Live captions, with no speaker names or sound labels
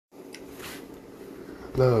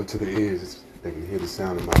Love to the ears. They can hear the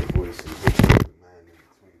sound of my voice and hear the mind in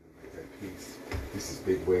between them. Make that peace. This is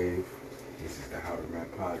Big Wave. This is the How to Rap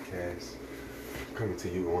Podcast. Coming to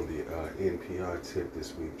you on the NPR tip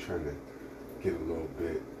this week, trying to get a little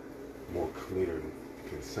bit more clear and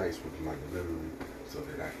concise with my delivery so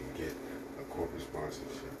that I can get a corporate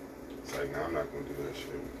sponsorship. It's like, nah, I'm not going to do that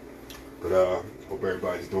shit. But hope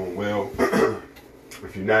everybody's doing well.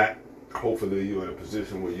 If you're not, hopefully you're in a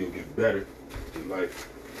position where you'll get better in life,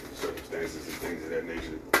 circumstances and things of that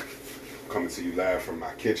nature. Coming to you live from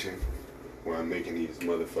my kitchen where I'm making these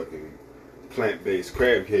motherfucking plant-based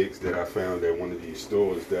crab cakes that I found at one of these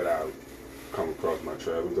stores that I come across my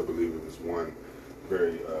travels. I believe it was one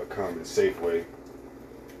very common Safeway,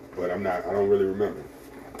 but I don't really remember.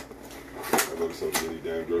 I go to so many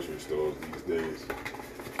damn grocery stores these days.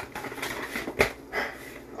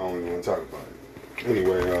 I don't even want to talk about it.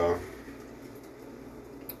 Anyway,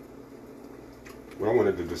 what I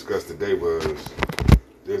wanted to discuss today was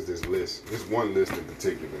there's this one list in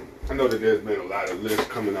particular. I know that there's been a lot of lists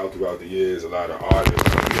coming out throughout the years, a lot of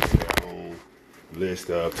artists have their own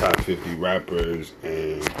list of top 50 rappers,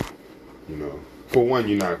 and, you know, for one,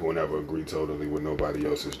 you're not going to ever agree totally with nobody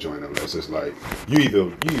else's joint unless it's like, you either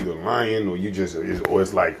lying or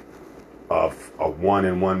it's like a 1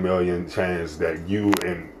 in 1 million chance that you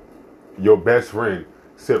and your best friend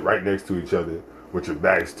sit right next to each other with your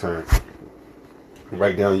backs turned.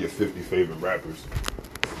 Write down your 50 favorite rappers,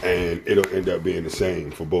 and it'll end up being the same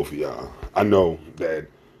for both of y'all. I know that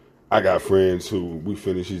I got friends who we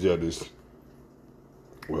finish each other's.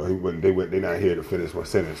 Well, they're not here to finish my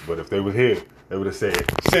sentence, but if they were here, they would have said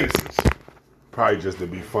sentences, probably just to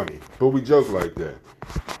be funny. But we joke like that.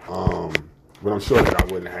 But I'm sure that I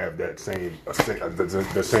wouldn't have that same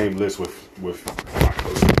the same list with my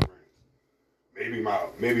close friends.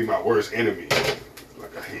 Maybe my worst enemy.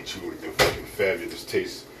 Like, I hate you with your fucking fabulous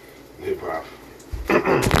taste in hip hop.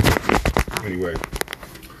 Anyway,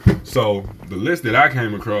 so the list that I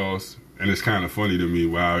came across, and it's kind of funny to me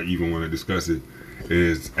why I even want to discuss it,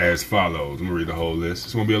 is as follows. I'm gonna read the whole list.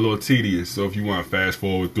 It's gonna be a little tedious, so if you want to fast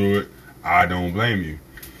forward through it, I don't blame you.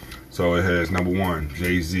 So it has number 1,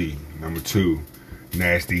 Jay-Z. Number 2,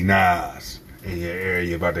 Nasty Nas. In your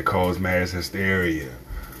area, about to cause mass hysteria.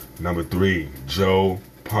 Number 3, Joe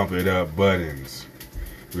Pump It Up Buddens.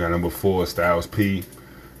 We got number 4, Styles P.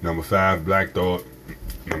 Number 5, Black Thought.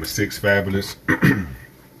 Number 6, Fabulous.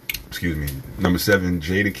 Excuse me. Number 7,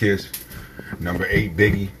 Jadakiss. Number 8,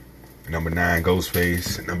 Biggie. Number 9,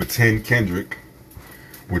 Ghostface. Number 10, Kendrick,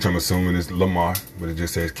 which I'm assuming is Lamar, but it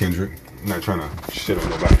just says Kendrick. I'm not trying to shit on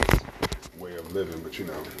nobody's way of living, but you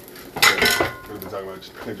know. We've been talking about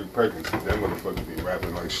Kendrick Perkins. That motherfucker be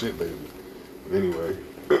rapping like shit, baby. But anyway.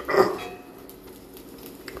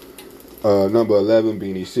 Number 11,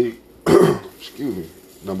 Beanie Siegel. Excuse me.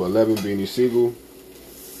 Number 11, Beanie Siegel.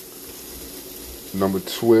 Number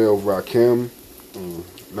 12, Rakim.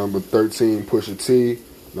 Number 13, Pusha T.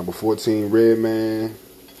 Number 14, Redman.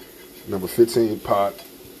 Number 15, Pop.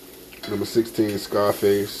 Number 16,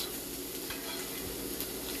 Scarface.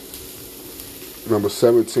 Number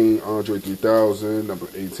 17, Andre 3000. Number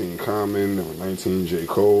 18, Common. Number 19, J.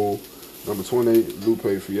 Cole. Number 28,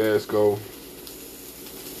 Lupe Fiasco.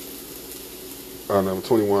 Number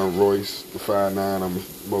 21, Royce. The 5'9", I'm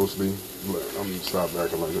gonna stop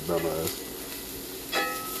acting like a dumbass.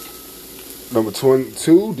 Number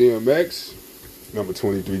 22, DMX. Number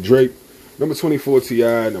 23, Drake. Number 24,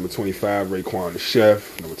 T.I. Number 25, Raekwon the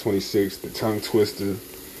Chef. Number 26, The Tongue Twister.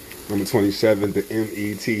 Number 27, the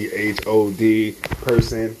METHOD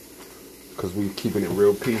person. Because we keeping it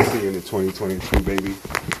real PC in the 2022, baby.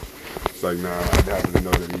 It's like, nah, I happen to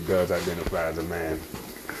know that he does identify as a man.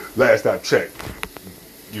 Last I checked.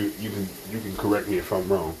 You can correct me if I'm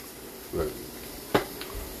wrong. But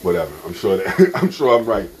whatever. I'm sure I'm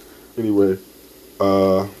right. Anyway,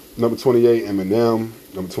 number 28, Eminem.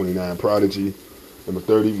 Number 29, Prodigy. Number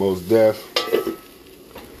 30, Mos Def.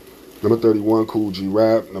 Number 31, Cool G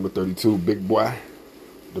Rap. Number 32, Big Boy.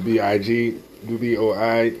 The B.I.G.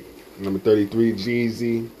 B.O.I. Number 33,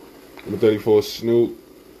 Jeezy. Number 34, Snoop.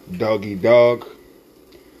 Doggy Dog.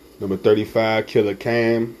 Number 35, Killer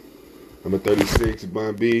Cam. Number 36,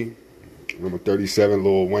 Bun B. Number 37,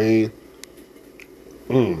 Lil Wayne.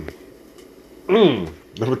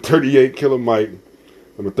 Number 38, Killer Mike.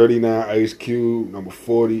 Number 39, Ice Cube. Number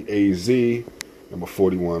 40, AZ. Number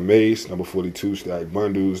 41, Mace. Number 42, Stack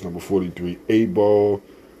Bundles. Number 43, 8-Ball.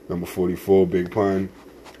 Number 44, Big Pun.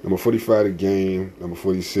 Number 45, The Game. Number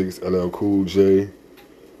 46, LL Cool J.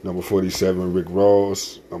 Number 47, Rick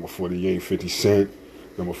Ross. Number 48, 50 Cent.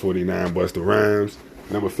 Number 49, Busta Rhymes.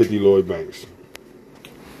 Number 50, Lloyd Banks.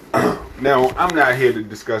 Now, I'm not here to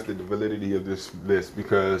discuss the validity of this list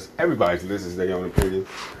because everybody's list is their own opinion.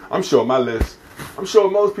 I'm sure most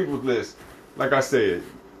people's list, like I said,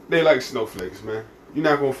 they like snowflakes, man. You're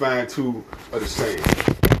not going to find two of the same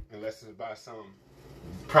unless it's by some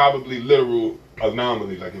probably literal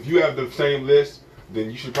anomaly. Like if you have the same list,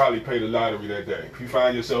 then you should probably pay the lottery that day. If you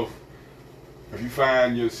find yourself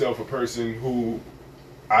a person who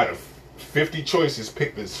out of 50 choices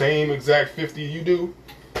pick the same exact 50 you do,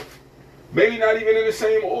 maybe not even in the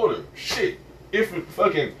same order. Shit. If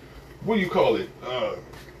fucking, what do you call it?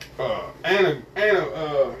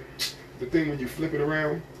 The thing when you flip it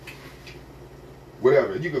around?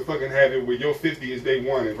 Whatever. You could fucking have it where your 50 is day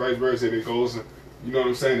one and vice versa. It goes, you know what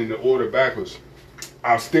I'm saying, in the order backwards.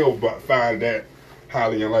 I'll still find that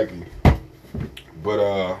highly unlikely.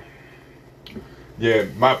 But, yeah,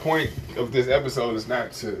 my point of this episode is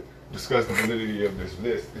not to discuss the validity of this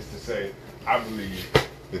list. It's to say, I believe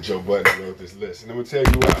that Joe Budden wrote this list. And I'm going to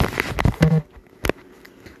tell you why.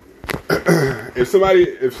 If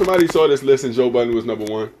somebody saw this list and Joe Budden was number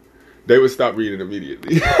one, they would stop reading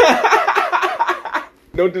immediately.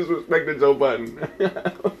 No disrespect to Joe Budden.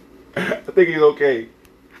 I think he's okay.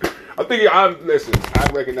 Listen, I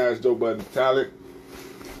recognize Joe Budden's talent.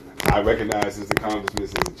 I recognize his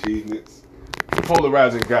accomplishments, his achievements. He's a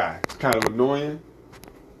polarizing guy. It's kind of annoying.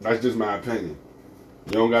 That's just my opinion.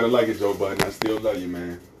 You don't gotta like it, Joe Budden. I still love you,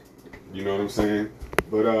 man. You know what I'm saying?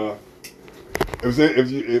 But it's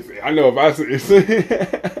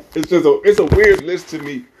a weird list to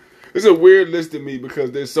me. It's a weird list to me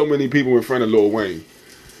because there's so many people in front of Lil Wayne.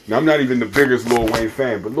 Now, I'm not even the biggest Lil Wayne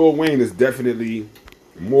fan, but Lil Wayne is definitely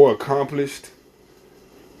more accomplished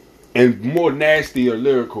and more nasty or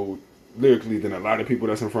lyrically than a lot of people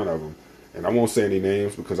that's in front of him. And I won't say any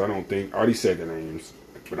names because I already said the names,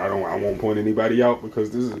 but I won't point anybody out because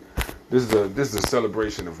this is a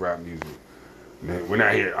celebration of rap music. Man, we're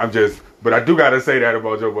not here. But I do gotta say that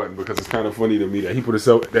about Joe Budden because it's kind of funny to me that he put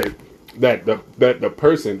that the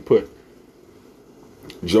person put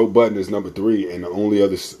Joe Budden as number 3, and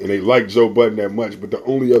they like Joe Budden that much, but the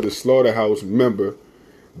only other Slaughterhouse member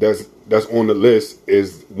that's on the list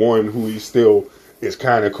is one who he still is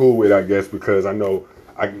kind of cool with, I guess, because I know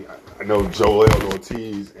Joel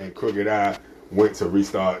Ortiz and Crooked I went to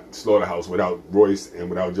restart Slaughterhouse without Royce and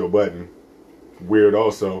without Joe Budden. Weird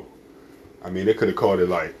also. I mean, they could have called it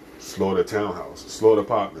like Slaughter Townhouse, Slaughter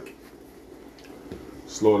Apartment,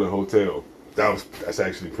 Slaughter Hotel. That's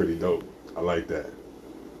actually pretty dope. I like that.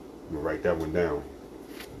 I'm gonna write that one down.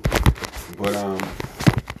 But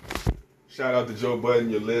shout out to Joe Budden.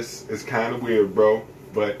 Your list is kind of weird, bro.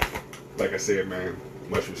 But like I said, man,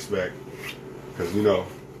 much respect. Because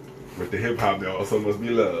with the hip hop, there also must be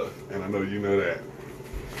love, and I know you know that.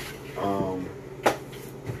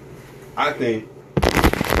 I think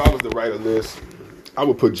if I was to write a list, I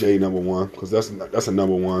would put Jay number 1 because that's a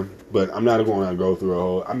number 1. But I'm not going to go through a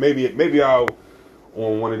whole. Maybe I'll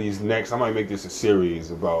on one of these next. I might make this a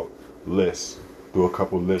series about lists. Do a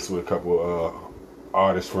couple lists with a couple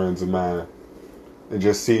artist friends of mine, and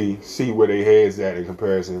just see where their heads at in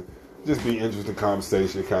comparison. Just be interesting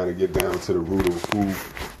conversation. Kind of get down to the root of who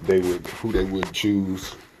they would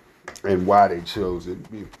choose and why they chose it.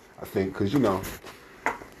 I think because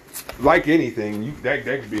like anything, that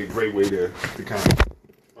could be a great way to kind of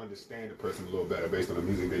understand the person a little better based on the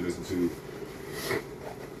music they listen to,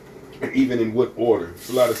 and even in what order. It's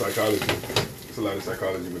a lot of psychology.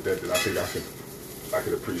 With that I think I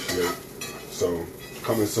could appreciate. So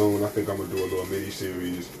coming soon, I think I'm gonna do a little mini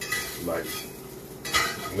series, like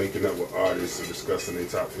linking up with artists and discussing their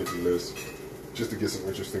top 50 lists, just to get some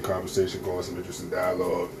interesting conversation going, some interesting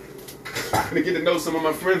dialogue, and to get to know some of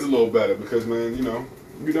my friends a little better. Because man, you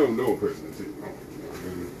don't know a person until you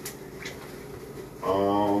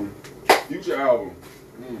know. Future album,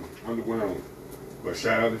 underwhelmed. But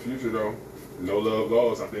shout out to Future though. No Love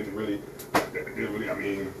Lost. I didn't really. I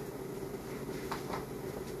mean,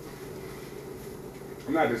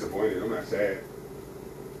 I'm not disappointed. I'm not sad.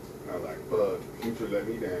 I'm like, fuck, Future let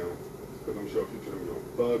me down. Because I'm sure Future don't give a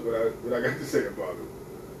fuck what I got to say about him.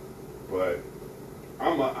 But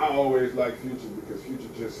I always like Future because Future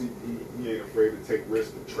just he ain't afraid to take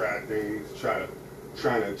risks, to try things, trying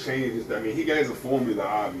to change it. I mean, he has a formula,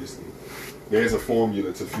 obviously. There's a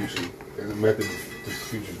formula to Future. There's a method to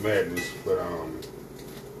Future's madness, but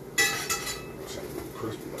it's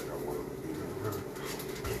crispy like I want it.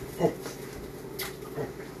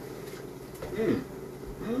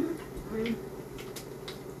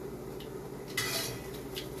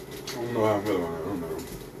 I don't know how I feel about it. I don't know.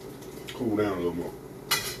 Cool down a little more.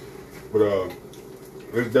 But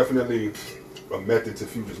there's definitely a method to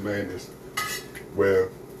Future's madness where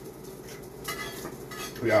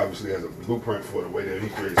He obviously has a blueprint for the way that he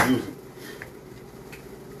creates music.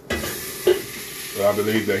 So I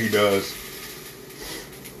believe that he does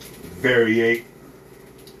variate.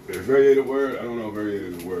 Is variate a word? I don't know if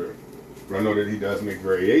variate is a word. But I know that he does make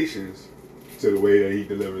variations to the way that he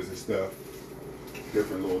delivers his stuff.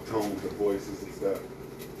 Different little tones of voices and stuff.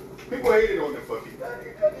 People hated on that fucking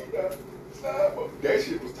that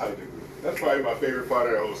shit was tight to me. That's probably my favorite part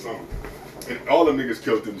of that whole song. And all them niggas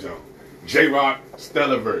killed them jump. J-Rock,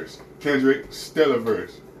 stellar verse. Kendrick, stellar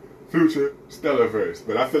verse. Future, stellar verse.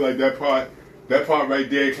 But I feel like that part right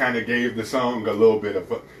there kind of gave the song a little bit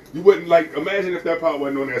of you wouldn't like, imagine if that part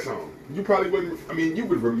wasn't on that song. You probably wouldn't, I mean, you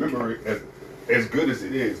would remember it as good as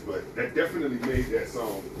it is, but that definitely made that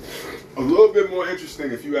song a little bit more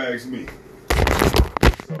interesting if you ask me.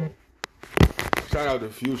 So, shout out to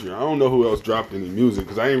Future. I don't know who else dropped any music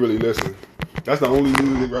because I ain't really listened. That's the only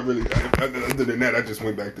music I really, other than that, I just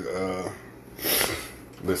went back to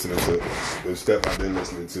listening to the stuff I've been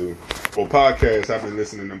listening to. Or podcasts, I've been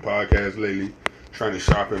listening to them podcasts lately, trying to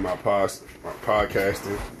sharpen my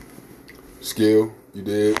podcasting skill. You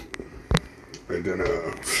did. And then,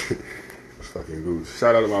 fucking Goose.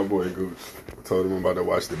 Shout out to my boy Goose. I told him I'm about to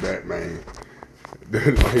watch the Batman.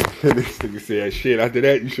 Then this nigga said, shit, after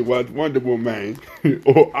that you should watch Wonder Woman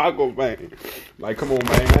or Aquaman. Like, come on,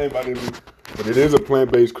 man, I ain't about to do. But it is a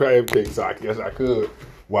plant-based crab cake, so I guess I could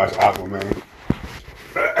watch Aquaman.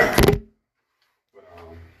 But,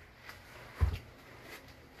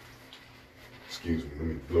 excuse me, let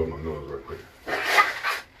me blow my nose real quick.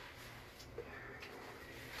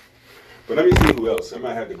 But let me see who else. I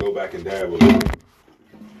might have to go back and dabble and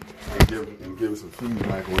give some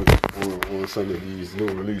feedback on some of these new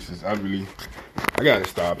releases. I gotta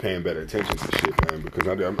start paying better attention to shit, man, because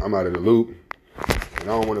I'm out of the loop. And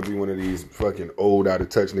I don't want to be one of these fucking old, out of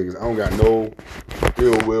touch niggas. I don't got no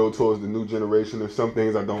ill will towards the new generation. There's some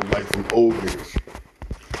things I don't like from old niggas.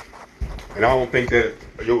 And I don't think that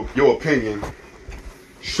your opinion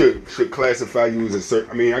should classify you as a certain.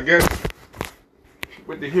 I mean, I guess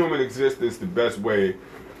with the human existence, the best way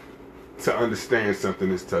to understand something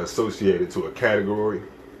is to associate it to a category,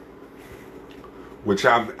 which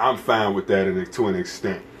I'm fine with that to an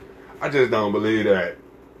extent. I just don't believe that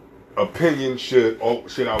opinion should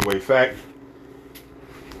outweigh fact,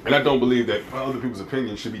 and I don't believe that other people's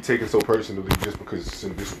opinions should be taken so personally just because it's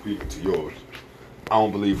disobedient to yours. I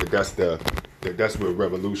don't believe that that's where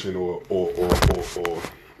revolution or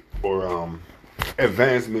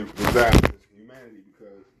advancement resides in humanity,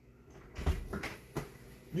 because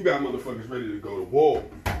you got motherfuckers ready to go to war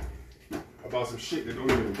about some shit that don't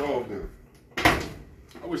even involve them.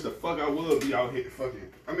 I wish the fuck I would be out here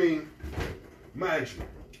fucking. I mean, mind you,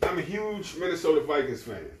 I'm a huge Minnesota Vikings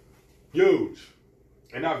fan. Huge.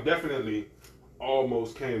 And I've definitely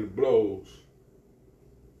almost came to blows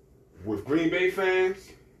with Green Bay fans,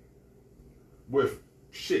 with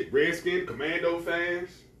Redskin, Commando fans,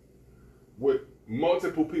 with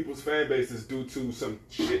multiple people's fan bases due to some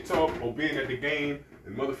shit talk or being at the game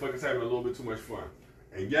and motherfuckers having a little bit too much fun.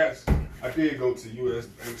 And yes, I did go to US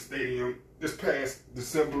Bank Stadium this past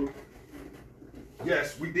December.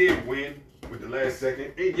 Yes, we did win with the last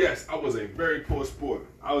second. And yes, I was a very poor sport.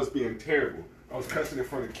 I was being terrible. I was cussing in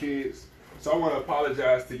front of kids. So I want to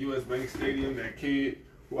apologize to US Bank Stadium, that kid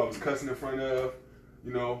who I was cussing in front of.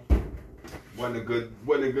 You know, wasn't a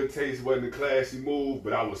good taste, wasn't a classy move,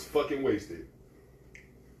 but I was fucking wasted.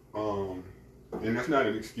 And that's not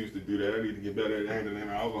an excuse to do that. I need to get better at handling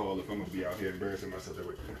alcohol if I'm gonna be out here embarrassing myself that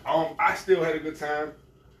way. I still had a good time.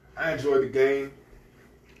 I enjoyed the game.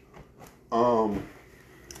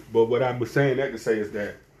 But what I was saying that to say is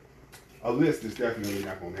that a list is definitely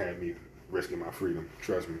not gonna have me risking my freedom.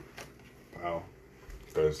 Trust me, pal.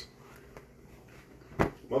 Because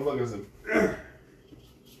motherfuckers are,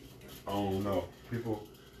 I don't know, people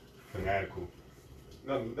fanatical.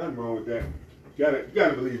 Nothing wrong with that. You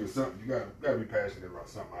gotta believe in something. You gotta be passionate about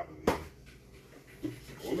something. I believe.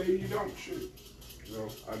 Or maybe you don't. Shoot. You know,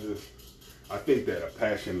 I think that a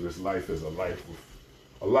passionless life is a life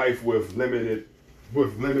with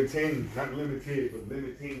limiting, not limited, but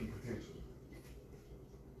limiting potential.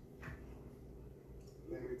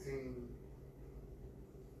 Limiting.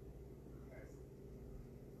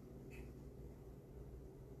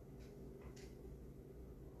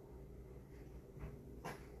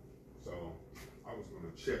 So I was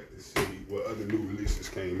gonna check to see what other new releases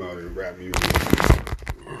came out in rap music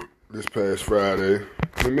this past Friday.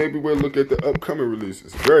 And maybe we'll look at the upcoming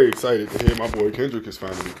releases. Very excited to hear my boy Kendrick is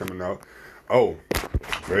finally coming out. Oh,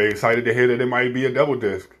 very excited to hear that it might be a double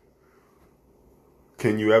disc.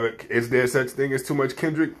 Is there such thing as too much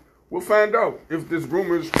Kendrick? We'll find out if this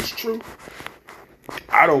rumor is true.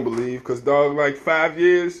 I don't believe, because dog, like 5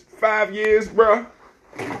 years, bruh.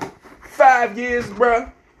 5 years,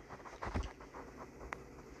 bruh.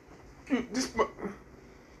 This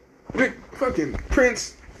big fucking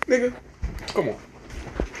Prince, nigga. Come on.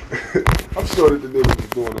 I'm sure that the nigga was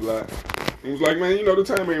doing a lot. He was like, man, you know, the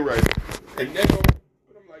time ain't right. And then, but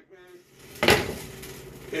I'm like, man,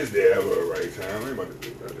 is there ever a right time? I ain't about to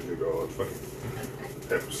think about the nigga all fucking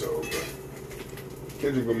episode, but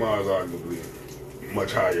Kendrick Lamar's arguably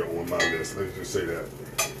much higher on my list. Let's just say that.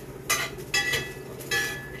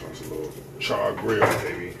 That's a little char grill,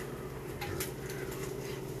 baby.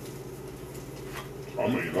 I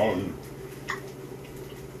mean,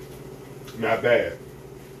 not bad.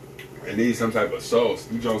 It needs some type of sauce.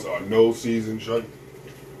 These joints are no seasoned shit.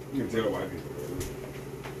 You can tell why people.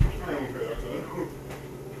 I don't care.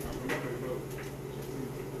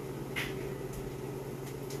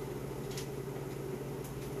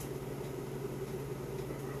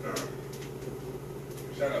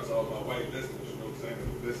 Shout out to all my white listeners. You know what I'm saying? If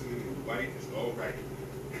you're listening and white, it's all right.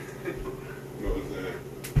 You know what I'm saying?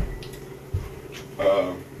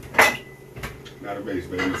 Not a race,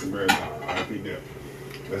 baby. It's a marathon. Happy death.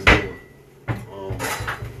 Let's do it.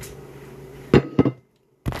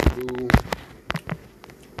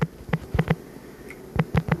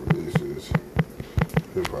 This is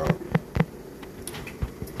hip hop.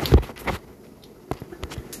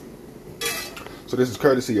 So this is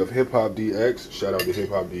courtesy of Hip Hop DX. Shout out to Hip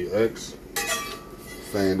Hop DX.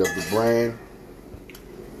 Fan of the brand.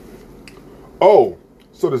 Oh,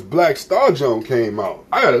 so this Black Star Jones came out.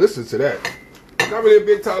 I gotta listen to that. Not really a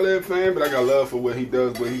big Talib fan, but I got love for what he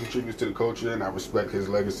does, what he contributes to the culture, and I respect his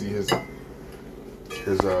legacy,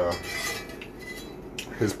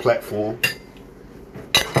 his platform.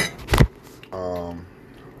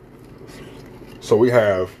 So we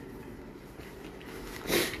have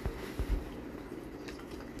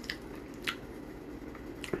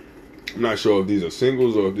I'm not sure if these are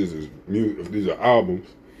singles or if these are albums.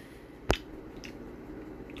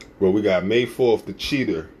 But we got May 4th, The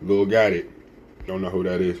Cheater, Lil Got It. Don't know who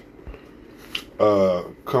that is.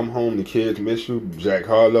 Come Home, The Kids Miss You, Jack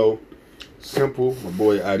Harlow. Simple, my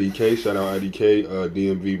boy IDK. Shout out IDK,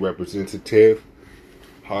 DMV representative.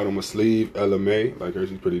 Heart on My Sleeve, LMA. Like her,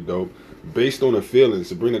 she's pretty dope. Based on a Feeling,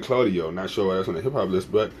 Sabrina Claudio. Not sure why that's on the hip hop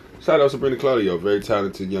list, but shout out Sabrina Claudio. Very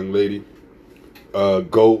talented young lady.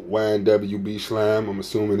 GOAT, YNWB Slam. I'm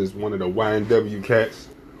assuming is one of the YNW cats.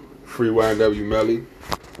 Free YNW Melly.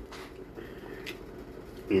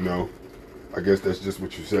 You know, I guess that's just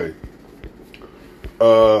what you say.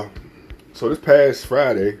 So this past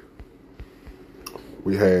Friday,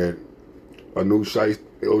 we had a new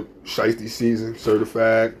Shiesty season,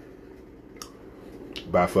 Certified,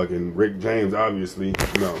 by fucking Rick James, obviously.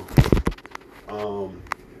 No.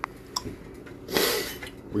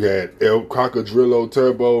 We had El Crocodrillo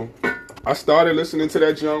Turbo. I started listening to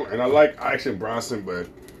that junk, and I like Action Bronson, but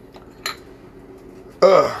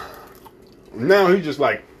now he just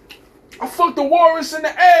like, I fucked the walrus in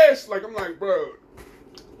the ass. Like, I'm like, bro.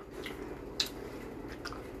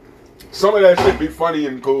 Some of that shit be funny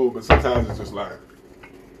and cool, but sometimes it's just like,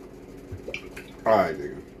 alright,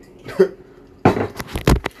 nigga.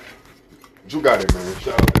 You got it, man.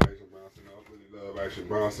 Shout out to Action Bronson. I really love Action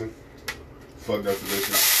Bronson. Fucked up to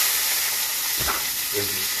listen.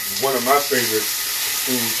 It's one of my favorite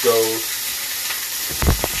food shows.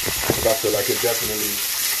 I feel like it definitely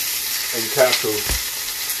encapsulates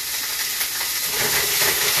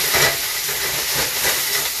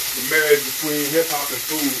the marriage between hip hop and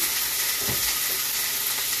food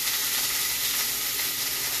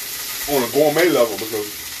on a gourmet level, because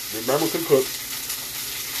remember to cook.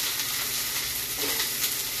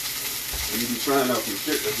 And you be trying out some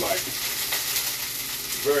shit that's like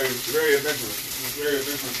very, very adventurous. Very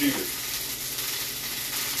adventurous eating.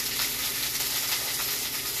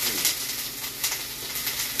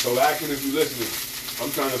 So Action, if you listening,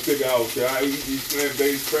 I'm trying to figure out, should I eat these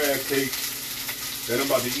plant-based crab cakes that I'm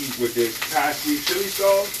about to eat with this Thai sweet chili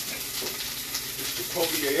sauce, this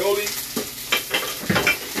chipotle aioli?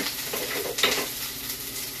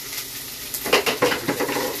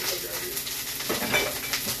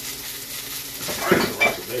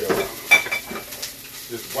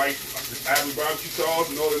 This white, this Abbey barbecue sauce,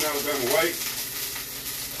 Northern Alabama white,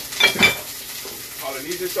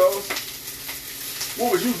 Polynesian sauce.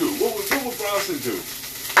 What would you do? What would Bronson do?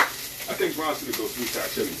 I think Bronson would go sweet Thai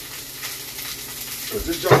chili. Because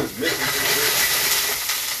this joint is mixing some shit.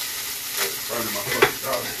 It's burning my fucking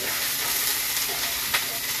dog.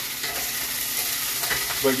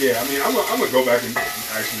 But yeah, I mean, I'm gonna go back and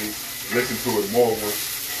actually listen to it more once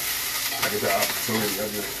I get the opportunity.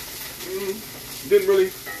 Didn't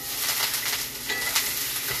really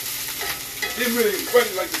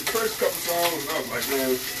wasn't like the first couple songs. I was like, man,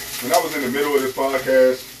 when I was in the middle of this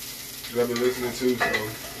podcast that I've been listening to, so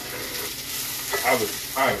I was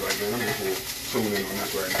like, man, I'm just gonna tune in on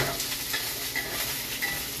this right now.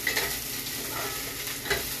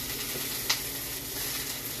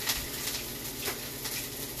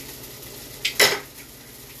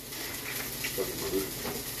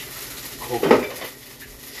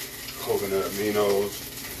 Coconut aminos.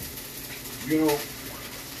 You know,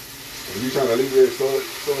 when you trying to alleviate soy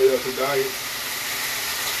off the diet,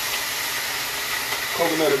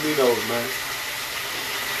 coconut aminos, man.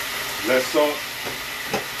 Less salt.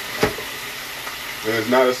 And it's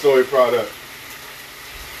not a soy product.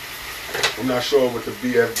 I'm not sure what the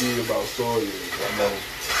BFD about soy is. I know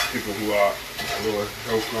people who are a little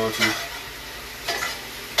health conscious,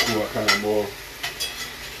 who are kind of more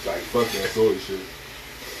like, fuck that soy shit.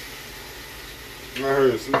 I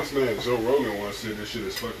heard this man Joe Rogan once said this shit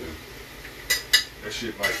is fucking, that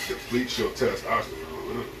shit like depletes your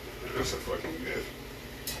testosterone. That's a fucking myth.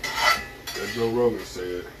 That Joe Rogan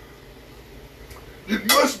said. It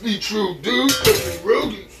must be true, dude, because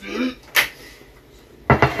Rogan said it.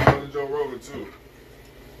 I'm Joe Rogan too.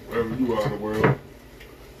 Wherever you are in the world,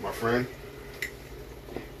 my friend.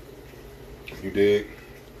 You dig?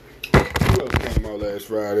 Who else came out last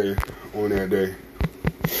Friday on that day?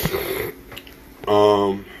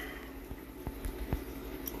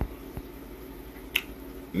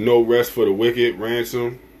 No Rest for the Wicked,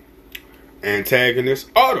 Ransom, Antagonist,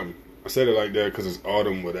 Autumn. I said it like that because it's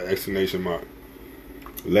Autumn with an exclamation mark.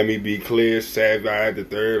 Let Me Be Clear, Savvy the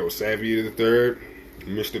Third or Savvy the Third,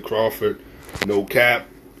 Mr. Crawford, No Cap,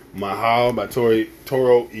 Mahal by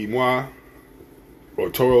Toro y Moi, or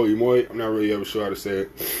Toro y Moi. I'm not really ever sure how to say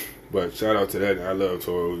it, but shout out to that. I love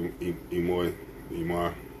Toro y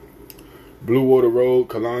Moi. Blue Water Road,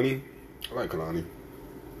 Kalani. I like Kalani.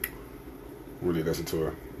 Really listen to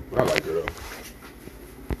her. I like her though.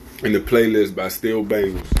 And the playlist by Still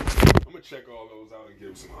Bangles. I'm gonna check all those out and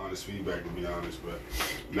give some honest feedback, to be honest, but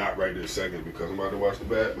not right this second because I'm about to watch the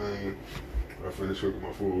Batman. I finished cooking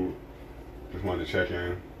my food. Just wanted to check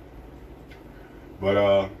in.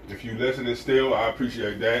 But if you listening still, I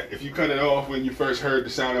appreciate that. If you cut it off when you first heard the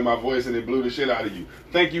sound of my voice and it blew the shit out of you,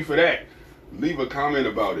 thank you for that. Leave a comment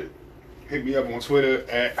about it. Hit me up on Twitter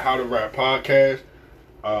at How to Rap Podcast.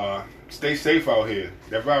 Stay safe out here.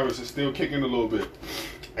 That virus is still kicking a little bit.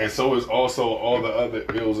 And so is also all the other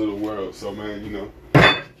ills of the world. So, man, you know,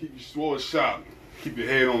 keep your sword sharp. Keep your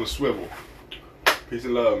head on the swivel. Peace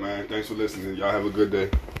and love, man. Thanks for listening. Y'all have a good day.